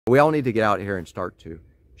We all need to get out here and start to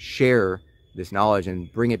share this knowledge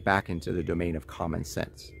and bring it back into the domain of common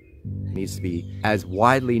sense. It needs to be as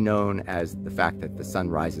widely known as the fact that the sun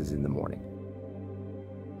rises in the morning.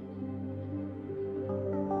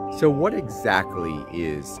 So what exactly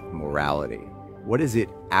is morality? What does it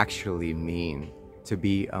actually mean to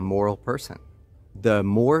be a moral person? The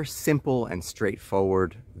more simple and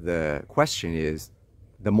straightforward the question is,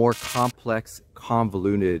 the more complex,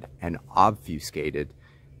 convoluted, and obfuscated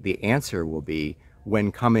the answer will be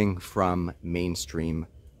when coming from mainstream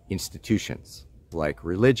institutions like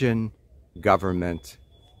religion, government,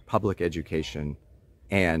 public education,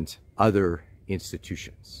 and other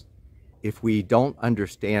institutions. If we don't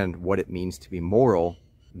understand what it means to be moral,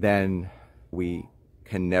 then we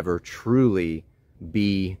can never truly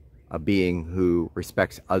be a being who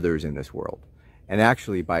respects others in this world. And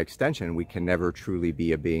actually, by extension, we can never truly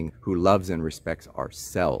be a being who loves and respects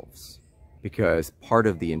ourselves. Because part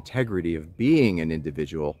of the integrity of being an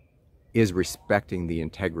individual is respecting the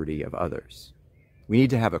integrity of others. We need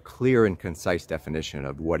to have a clear and concise definition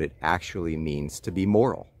of what it actually means to be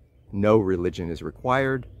moral. No religion is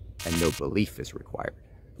required, and no belief is required.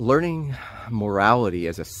 Learning morality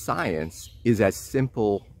as a science is as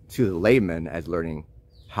simple to the layman as learning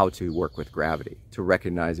how to work with gravity, to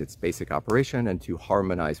recognize its basic operation and to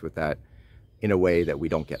harmonize with that in a way that we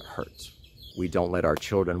don't get hurt. We don't let our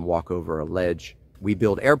children walk over a ledge. We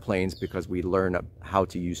build airplanes because we learn how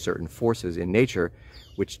to use certain forces in nature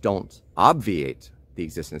which don't obviate the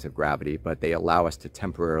existence of gravity, but they allow us to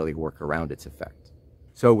temporarily work around its effect.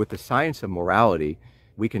 So with the science of morality,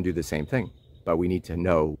 we can do the same thing, but we need to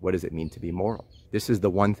know, what does it mean to be moral? This is the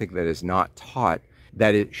one thing that is not taught,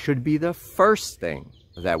 that it should be the first thing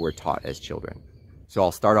that we're taught as children. So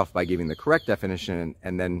I'll start off by giving the correct definition,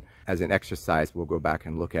 and then as an exercise, we'll go back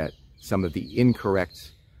and look at some of the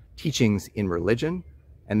incorrect teachings in religion.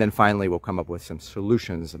 And then finally, we'll come up with some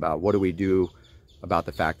solutions about what do we do about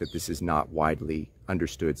the fact that this is not widely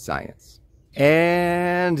understood science.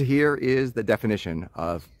 And here is the definition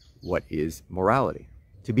of what is morality.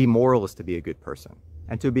 To be moral is to be a good person.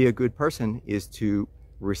 And to be a good person is to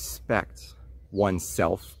respect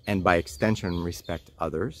oneself and by extension respect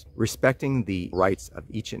others, respecting the rights of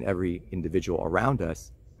each and every individual around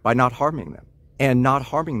us by not harming them. And not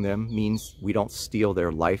harming them means we don't steal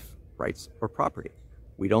their life, rights, or property.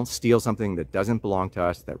 We don't steal something that doesn't belong to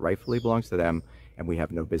us, that rightfully belongs to them, and we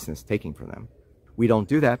have no business taking from them. We don't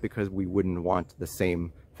do that because we wouldn't want the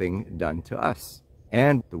same thing done to us.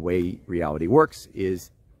 And the way reality works is,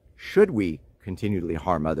 should we continually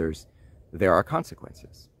harm others, there are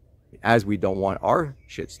consequences. As we don't want our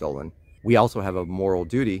shit stolen, we also have a moral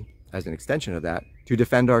duty, as an extension of that, to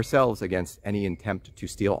defend ourselves against any attempt to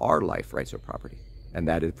steal our life, rights, or property. And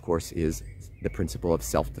that, of course, is the principle of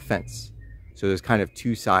self-defense. So there's kind of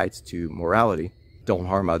two sides to morality. Don't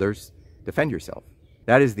harm others, defend yourself.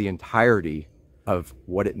 That is the entirety of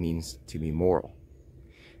what it means to be moral.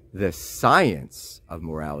 The science of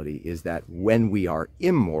morality is that when we are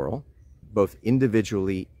immoral, both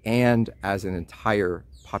individually and as an entire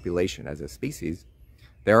population, as a species,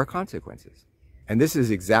 there are consequences. And this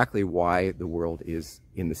is exactly why the world is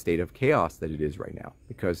in the state of chaos that it is right now,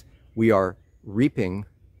 because we are reaping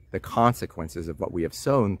the consequences of what we have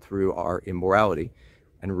sown through our immorality.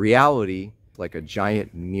 And reality, like a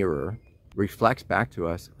giant mirror, reflects back to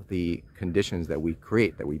us the conditions that we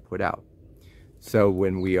create, that we put out. So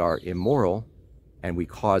when we are immoral and we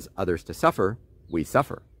cause others to suffer, we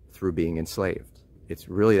suffer through being enslaved. It's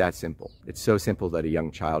really that simple. It's so simple that a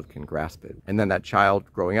young child can grasp it. And then that child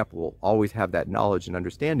growing up will always have that knowledge and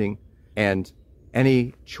understanding, and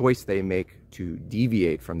any choice they make to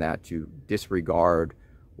deviate from that, to disregard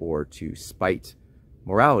or to spite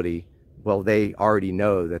morality, well, they already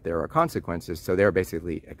know that there are consequences, so they're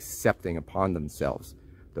basically accepting upon themselves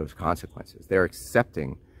those consequences. They're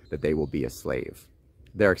accepting that they will be a slave.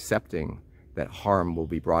 They're accepting that harm will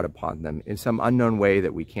be brought upon them in some unknown way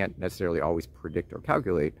that we can't necessarily always predict or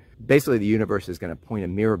calculate. Basically, the universe is going to point a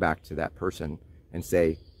mirror back to that person and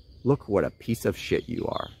say, look what a piece of shit you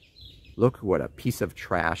are. Look what a piece of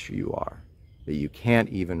trash you are, that you can't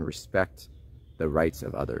even respect the rights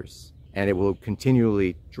of others. And it will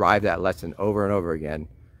continually drive that lesson over and over again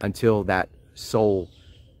until that soul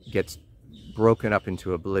gets broken up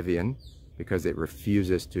into oblivion because it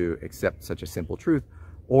refuses to accept such a simple truth,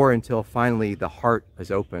 or until finally the heart is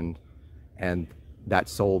opened and that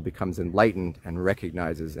soul becomes enlightened and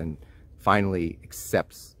recognizes and finally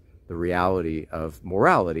accepts the reality of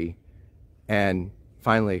morality, and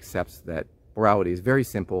finally accepts that morality is very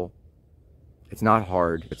simple. It's not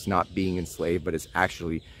hard. It's not being enslaved, but it's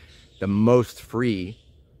actually the most free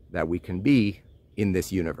that we can be in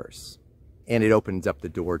this universe. And it opens up the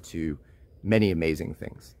door to many amazing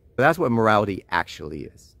things. But that's what morality actually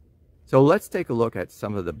is. So let's take a look at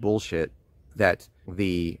some of the bullshit that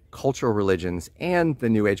the cultural religions and the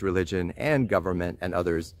New Age religion and government and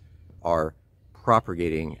others are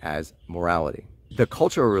propagating as morality. The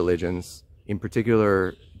cultural religions, in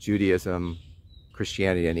particular Judaism,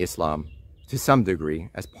 Christianity, and Islam, to some degree,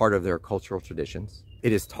 as part of their cultural traditions,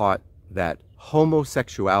 it is taught that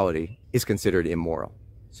homosexuality is considered immoral.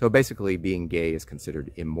 So basically, being gay is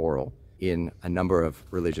considered immoral in a number of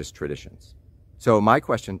religious traditions. So my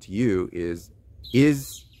question to you is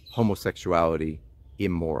homosexuality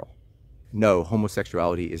immoral? No,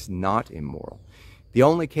 homosexuality is not immoral. The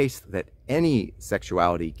only case that any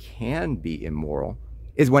sexuality can be immoral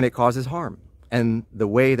is when it causes harm. And the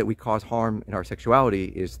way that we cause harm in our sexuality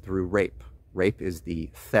is through rape. Rape is the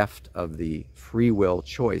theft of the free will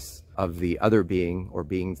choice of the other being or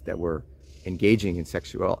beings that we're engaging in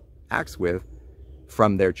sexual acts with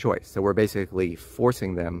from their choice. So we're basically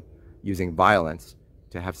forcing them using violence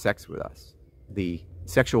to have sex with us. The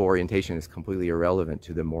sexual orientation is completely irrelevant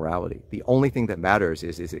to the morality. The only thing that matters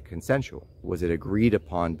is it consensual? Was it agreed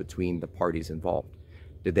upon between the parties involved?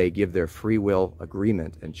 Did they give their free will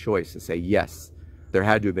agreement and choice to say, yes, there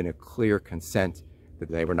had to have been a clear consent that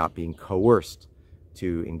they were not being coerced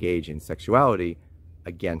to engage in sexuality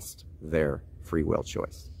against their free will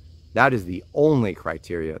choice. That is the only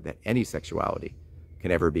criteria that any sexuality can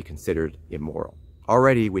ever be considered immoral.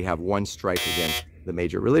 Already we have one strike against the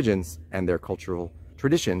major religions and their cultural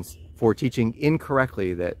traditions for teaching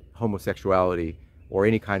incorrectly that homosexuality or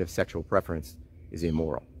any kind of sexual preference is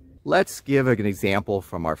immoral. Let's give an example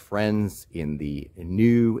from our friends in the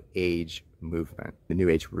New Age movement, the New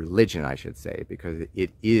Age religion, I should say, because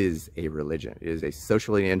it is a religion. It is a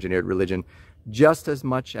socially engineered religion just as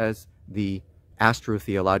much as the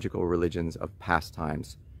astrotheological religions of past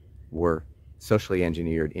times were socially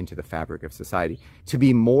engineered into the fabric of society. To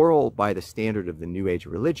be moral by the standard of the New Age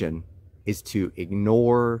religion is to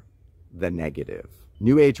ignore the negative.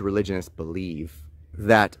 New Age religionists believe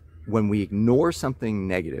that when we ignore something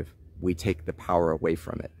negative, we take the power away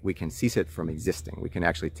from it. We can cease it from existing. We can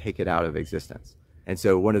actually take it out of existence. And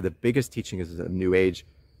so one of the biggest teachings of New Age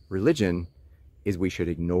religion is we should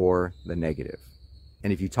ignore the negative.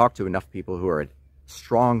 And if you talk to enough people who are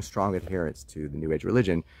strong adherents to the New Age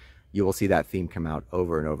religion, you will see that theme come out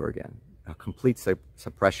over and over again. A complete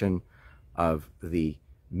suppression of the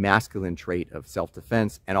masculine trait of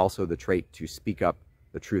self-defense and also the trait to speak up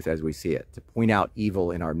the truth as we see it, to point out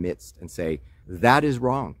evil in our midst and say, that is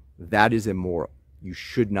wrong, that is immoral, you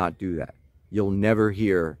should not do that. You'll never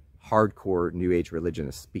hear hardcore New Age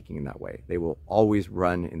religionists speaking in that way. They will always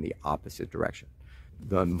run in the opposite direction.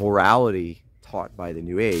 The morality taught by the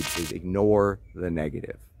New Age is ignore the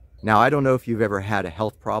negative. Now, I don't know if you've ever had a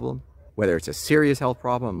health problem, whether it's a serious health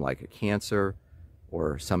problem like a cancer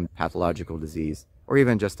or some pathological disease, or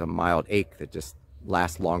even just a mild ache that just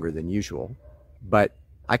lasts longer than usual. But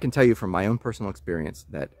I can tell you from my own personal experience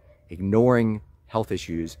that ignoring health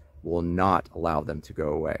issues will not allow them to go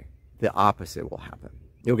away. The opposite will happen.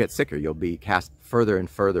 You'll get sicker. You'll be cast further and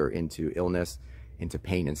further into illness, into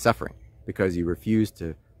pain and suffering, because you refuse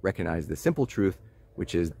to recognize the simple truth,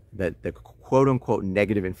 which is that the quote-unquote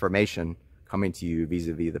negative information coming to you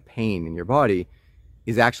vis-a-vis the pain in your body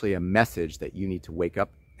is actually a message that you need to wake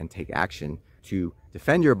up and take action to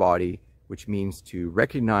defend your body, which means to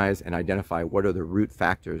recognize and identify what are the root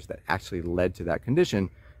factors that actually led to that condition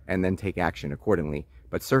and then take action accordingly,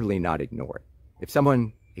 but certainly not ignore it. If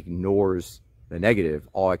someone ignores the negative,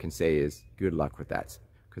 all I can say is good luck with that,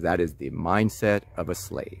 because that is the mindset of a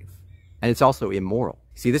slave. And it's also immoral.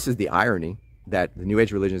 See, this is the irony, that the New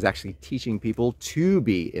Age religion is actually teaching people to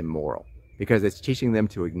be immoral, because it's teaching them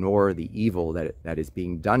to ignore the evil that is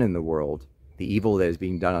being done in the world, the evil that is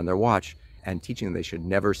being done on their watch, and teaching them they should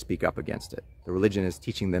never speak up against it. The religion is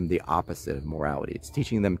teaching them the opposite of morality. It's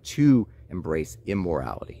teaching them to embrace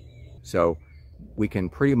immorality. So we can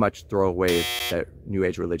pretty much throw away that New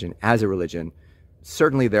Age religion as a religion.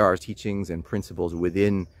 Certainly there are teachings and principles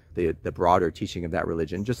within the broader teaching of that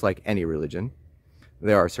religion, just like any religion.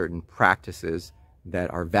 There are certain practices that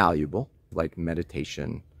are valuable, like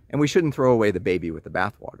meditation. And we shouldn't throw away the baby with the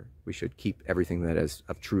bathwater. We should keep everything that is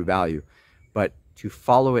of true value. But to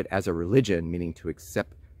follow it as a religion, meaning to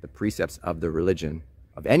accept the precepts of the religion,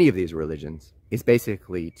 of any of these religions, is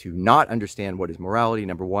basically to not understand what is morality,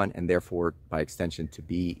 number one, and therefore, by extension, to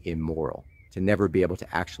be immoral, to never be able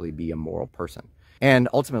to actually be a moral person. And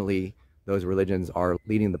ultimately, those religions are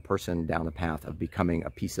leading the person down the path of becoming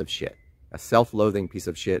a piece of shit, a self-loathing piece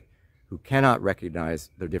of shit who cannot recognize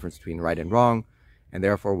the difference between right and wrong, and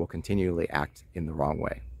therefore will continually act in the wrong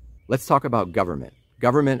way. Let's talk about government.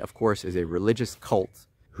 Government, of course, is a religious cult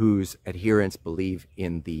whose adherents believe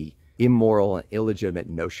in the immoral and illegitimate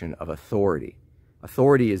notion of authority.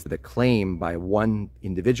 Authority is the claim by one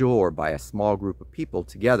individual or by a small group of people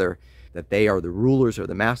together that they are the rulers or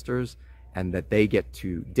the masters, and that they get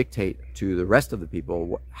to dictate to the rest of the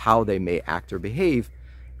people how they may act or behave,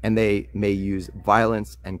 and they may use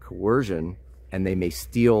violence and coercion, and they may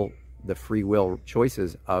steal the free will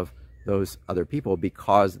choices of those other people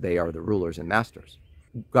because they are the rulers and masters.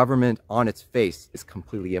 Government on its face is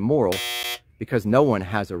completely immoral because no one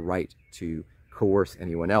has a right to coerce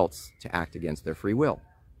anyone else to act against their free will,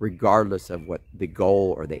 regardless of what the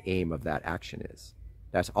goal or the aim of that action is.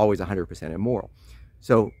 That's always 100% immoral.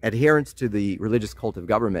 So adherents to the religious cult of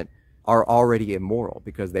government are already immoral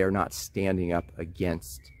because they are not standing up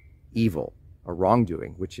against evil or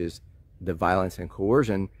wrongdoing, which is the violence and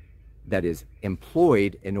coercion that is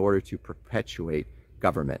employed in order to perpetuate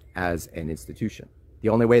government as an institution. The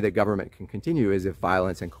only way that government can continue is if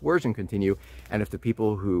violence and coercion continue, and if the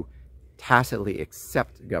people who tacitly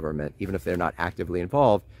accept government, even if they're not actively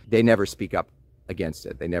involved, they never speak up against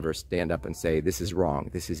it. They never stand up and say, this is wrong,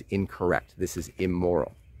 this is incorrect, this is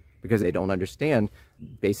immoral, because they don't understand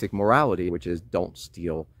basic morality, which is don't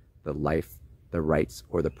steal the life, the rights,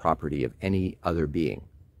 or the property of any other being,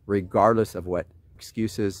 regardless of what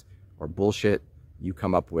excuses or bullshit you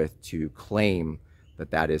come up with to claim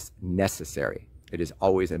that that is necessary. It is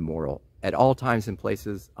always immoral at all times and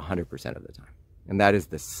places, 100% of the time. And that is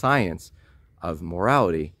the science of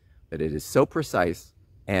morality, that it is so precise,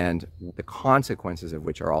 and the consequences of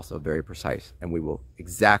which are also very precise. And we will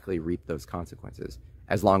exactly reap those consequences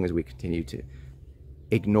as long as we continue to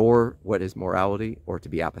ignore what is morality or to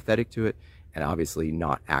be apathetic to it, and obviously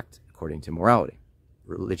not act according to morality.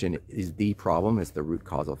 Religion is the problem, it's the root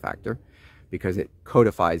causal factor, because it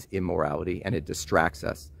codifies immorality and it distracts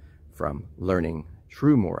us from learning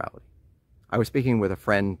true morality. I was speaking with a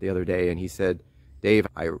friend the other day and he said, Dave,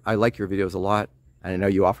 I like your videos a lot, and I know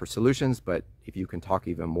you offer solutions, but if you can talk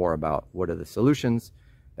even more about what are the solutions,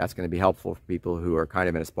 that's going to be helpful for people who are kind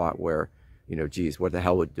of in a spot where, you know, geez, what the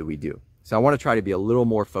hell do we do? So I want to try to be a little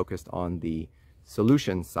more focused on the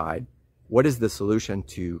solution side. What is the solution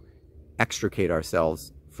to extricate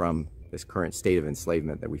ourselves from this current state of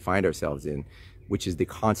enslavement that we find ourselves in, which is the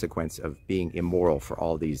consequence of being immoral for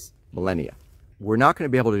all these millennia? We're not going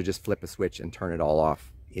to be able to just flip a switch and turn it all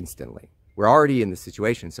off instantly. We're already in the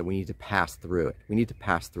situation, so we need to pass through it. We need to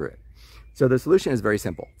pass through it. So the solution is very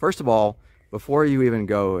simple. First of all, before you even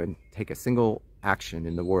go and take a single action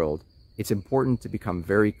in the world, it's important to become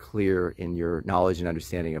very clear in your knowledge and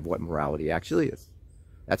understanding of what morality actually is.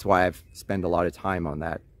 That's why I've spent a lot of time on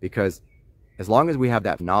that, because as long as we have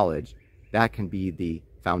that knowledge, that can be the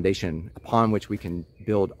foundation upon which we can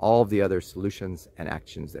build all of the other solutions and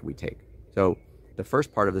actions that we take. So the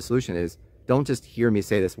first part of the solution is, don't just hear me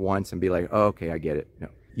say this once and be like, oh, okay, I get it. No,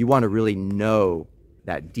 you want to really know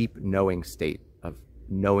that deep knowing state of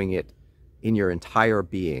knowing it in your entire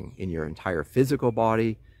being, in your entire physical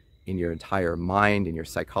body, in your entire mind, in your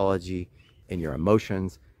psychology, in your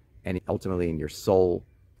emotions, and ultimately in your soul.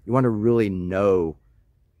 You want to really know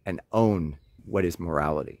and own what is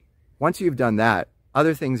morality. Once you've done that,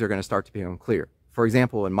 other things are going to start to become clear. For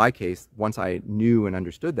example, in my case, once I knew and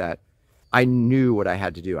understood that, I knew what I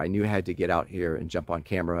had to do. I knew I had to get out here and jump on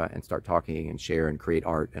camera and start talking and share and create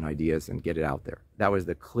art and ideas and get it out there. That was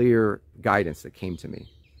the clear guidance that came to me.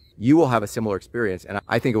 You will have a similar experience, and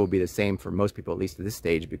I think it will be the same for most people, at least at this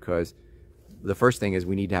stage, because the first thing is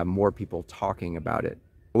we need to have more people talking about it.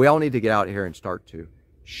 We all need to get out here and start to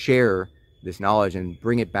share this knowledge and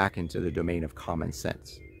bring it back into the domain of common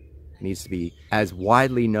sense. It needs to be as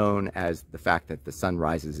widely known as the fact that the sun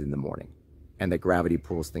rises in the morning and that gravity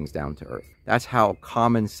pulls things down to earth. That's how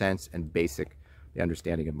common sense and basic the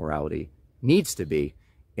understanding of morality needs to be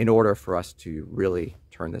in order for us to really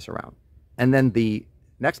turn this around. And then the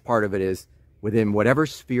next part of it is, within whatever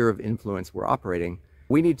sphere of influence we're operating,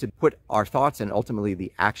 we need to put our thoughts and ultimately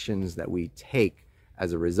the actions that we take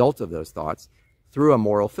as a result of those thoughts through a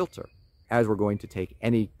moral filter. As we're going to take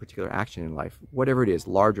any particular action in life, whatever it is,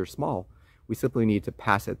 large or small, we simply need to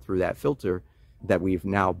pass it through that filter that we've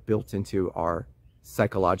now built into our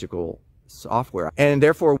psychological software. And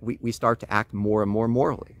therefore, we start to act more and more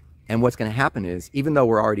morally. And what's going to happen is, even though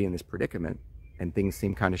we're already in this predicament, and things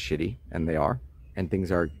seem kind of shitty, and they are, and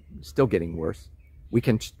things are still getting worse, we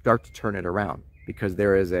can start to turn it around, because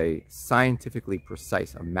there is a scientifically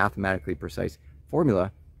precise, a mathematically precise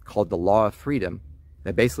formula called the law of freedom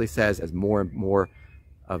that basically says as more and more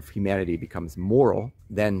of humanity becomes moral,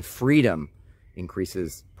 then freedom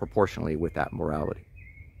increases proportionally with that morality.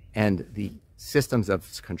 And the systems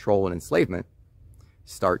of control and enslavement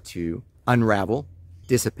start to unravel,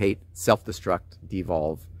 dissipate, self-destruct,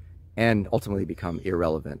 devolve, and ultimately become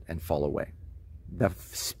irrelevant and fall away. The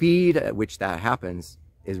speed at which that happens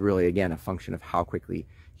is really, again, a function of how quickly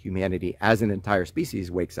humanity as an entire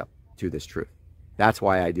species wakes up to this truth. That's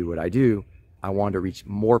why I do what I do. I want to reach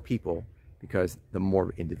more people, because the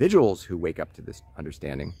more individuals who wake up to this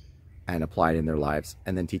understanding and apply it in their lives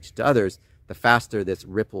and then teach it to others, the faster this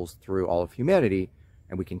ripples through all of humanity,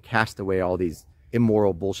 and we can cast away all these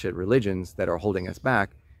immoral bullshit religions that are holding us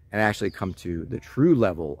back and actually come to the true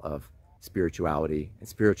level of spirituality and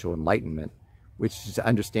spiritual enlightenment, which is to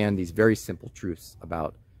understand these very simple truths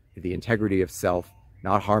about the integrity of self,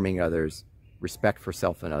 not harming others, respect for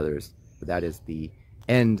self and others. That is the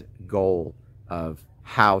end goal of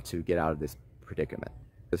how to get out of this predicament.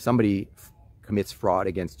 If somebody commits fraud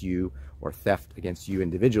against you or theft against you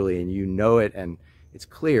individually, and you know it and it's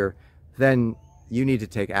clear, then you need to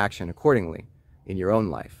take action accordingly in your own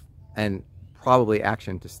life, and probably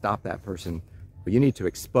action to stop that person. But you need to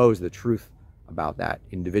expose the truth about that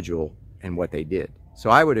individual and what they did.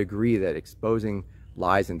 So I would agree that exposing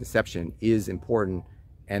lies and deception is important,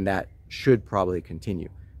 and that should probably continue.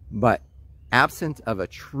 But absent of a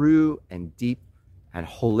true and deep and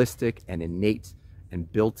holistic and innate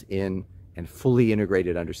and built-in and fully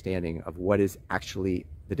integrated understanding of what is actually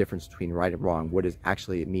the difference between right and wrong, what is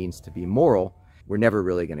actually it means to be moral, we're never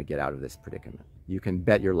really going to get out of this predicament. You can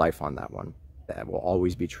bet your life on that one. That will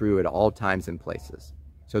always be true at all times and places.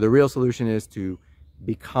 So the real solution is to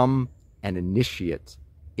become an initiate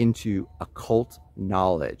into occult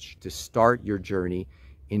knowledge, to start your journey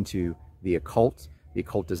into the occult. The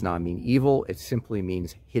occult does not mean evil, it simply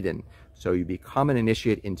means hidden. So you become an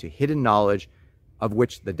initiate into hidden knowledge, of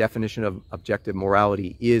which the definition of objective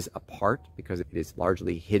morality is a part, because it is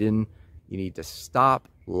largely hidden. You need to stop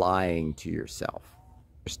lying to yourself.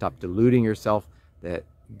 Stop deluding yourself that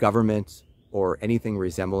government or anything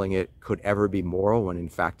resembling it could ever be moral, when in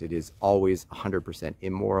fact it is always 100%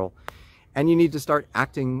 immoral. And you need to start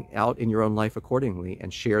acting out in your own life accordingly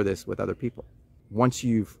and share this with other people. Once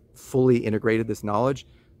you've fully integrated this knowledge,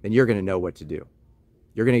 then you're going to know what to do.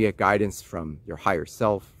 You're going to get guidance from your higher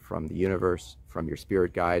self, from the universe, from your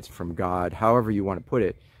spirit guides, from God, however you want to put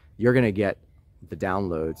it. You're going to get the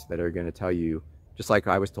downloads that are going to tell you, just like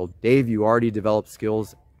I was told, Dave, you already developed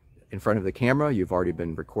skills in front of the camera. You've already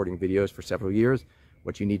been recording videos for several years.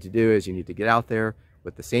 What you need to do is you need to get out there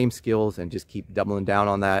with the same skills and just keep doubling down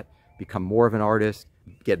on that. Become more of an artist,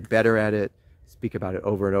 get better at it, speak about it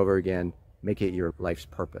over and over again, make it your life's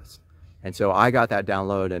purpose. And so I got that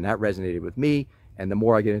download, and that resonated with me. And the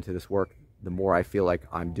more I get into this work, the more I feel like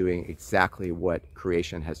I'm doing exactly what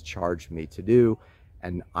creation has charged me to do.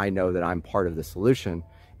 And I know that I'm part of the solution,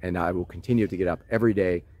 and I will continue to get up every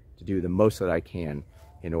day to do the most that I can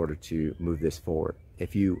in order to move this forward.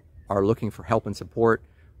 If you are looking for help and support,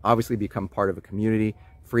 obviously become part of a community.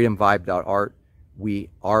 FreedomVibe.art. We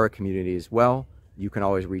are a community as well. You can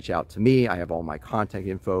always reach out to me. I have all my contact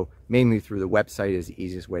info, mainly through the website is the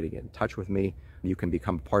easiest way to get in touch with me. You can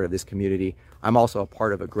become part of this community. I'm also a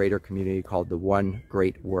part of a greater community called the One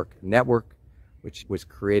Great Work Network, which was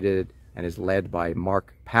created and is led by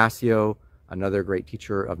Mark Passio, another great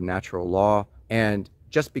teacher of natural law. And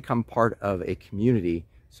just become part of a community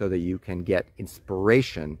so that you can get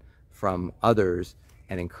inspiration from others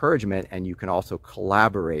and encouragement, and you can also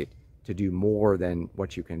collaborate to do more than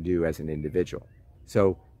what you can do as an individual.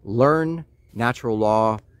 So learn natural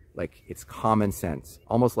law like it's common sense,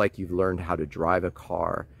 almost like you've learned how to drive a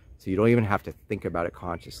car. So you don't even have to think about it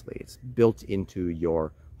consciously. It's built into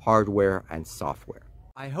your hardware and software.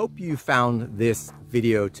 I hope you found this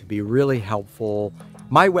video to be really helpful.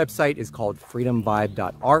 My website is called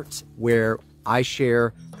freedomvibe.art, where I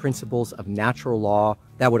share principles of natural law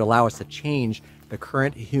that would allow us to change the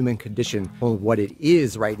current human condition from what it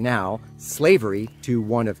is right now, slavery, to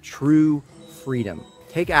one of true freedom.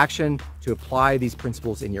 Take action to apply these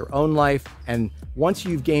principles in your own life, and once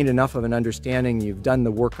you've gained enough of an understanding, you've done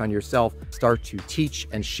the work on yourself, start to teach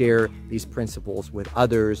and share these principles with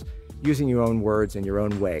others using your own words in your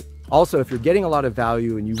own way. Also, if you're getting a lot of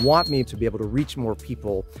value and you want me to be able to reach more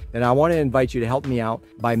people, then I want to invite you to help me out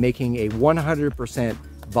by making a 100%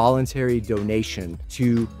 voluntary donation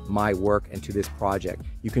to my work and to this project.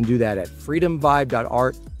 You can do that at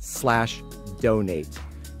freedomvibe.art/donate.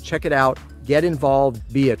 Check it out, get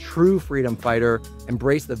involved, be a true freedom fighter,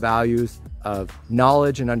 embrace the values of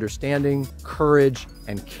knowledge and understanding, courage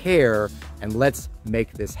and care, and let's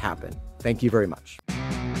make this happen. Thank you very much.